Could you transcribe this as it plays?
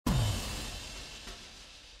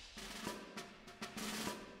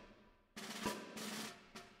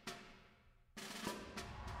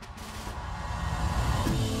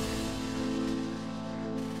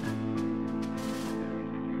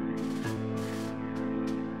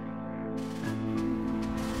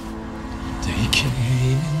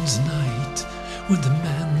the night, when the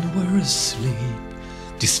men were asleep,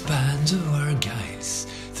 this band of our guides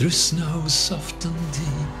through snow soft and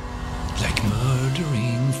deep, like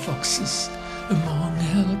murdering foxes among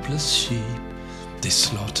helpless sheep, they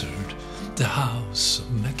slaughtered the house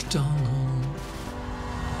of MacDonald.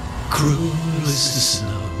 Cruel is the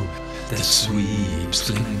snow that sweeps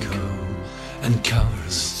Glencoe and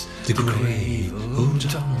covers the grave of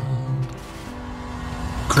O'Donnell.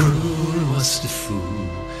 Cruel was the fool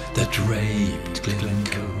that raped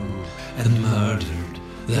Glencoe and murdered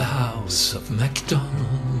the house of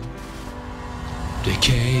MacDonald. They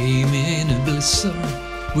came in a blizzard,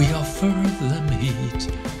 we offered them heat,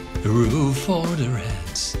 a roof for their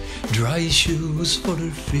heads, dry shoes for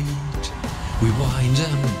their feet. We wined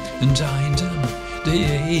them and dined them, they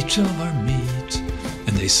ate of our meat,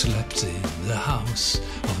 and they slept in the house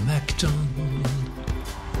of MacDonald.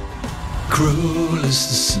 Cruel is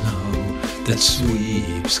the snow that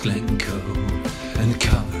sweeps Glencoe and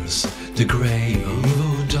covers the grave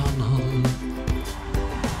of O'Donnell.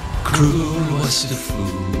 Cruel was the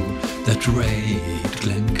fool that raped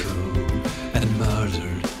Glencoe and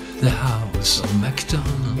murdered the house of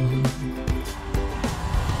MacDonald.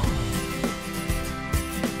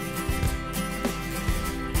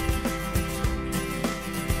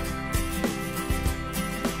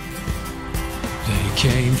 They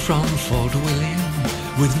came from Fort William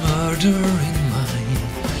with murder in mind.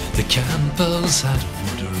 The Campbells had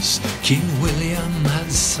orders King William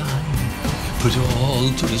had signed. Put all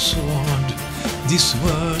to the sword, these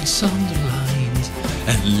words underlined,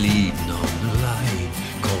 and leave none alive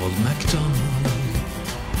called MacDonald.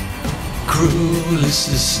 Cruel is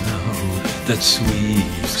the snow that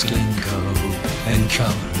sweeps Glencoe and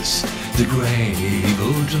covers the grave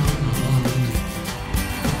of O'Donnell.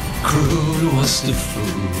 Cruel was the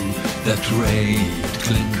fool that raped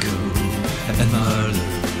Glencoe and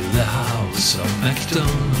murdered the house of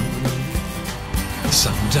MacDonald.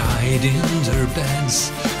 Some died in their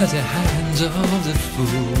beds at the hand of the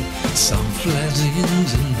fool. Some fled in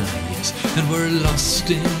the night and were lost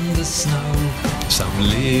in the snow. Some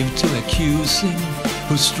lived to accuse him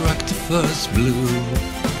who struck the first blow.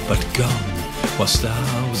 But gone was the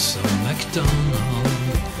house of MacDonald.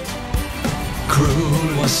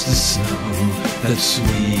 Cruel was the snow that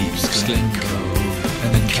sweeps Glencoe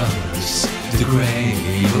and covers the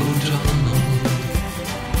grave of O'Donnell.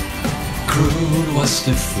 Cruel was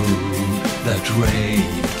the fool that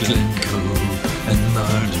raped Glencoe and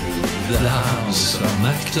murdered the house of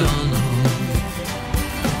MacDonald.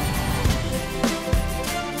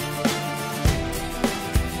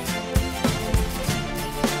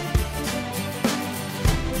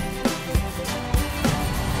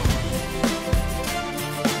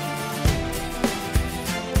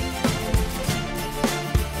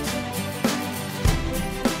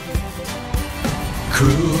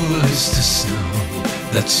 Cruel is the snow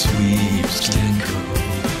that sweeps Glencoe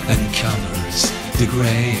and covers the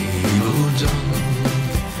grave of O'Donnell.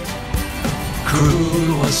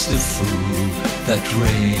 Cruel was the fool that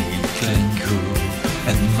raped Glencoe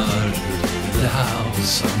and murdered the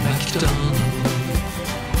house of MacDonald.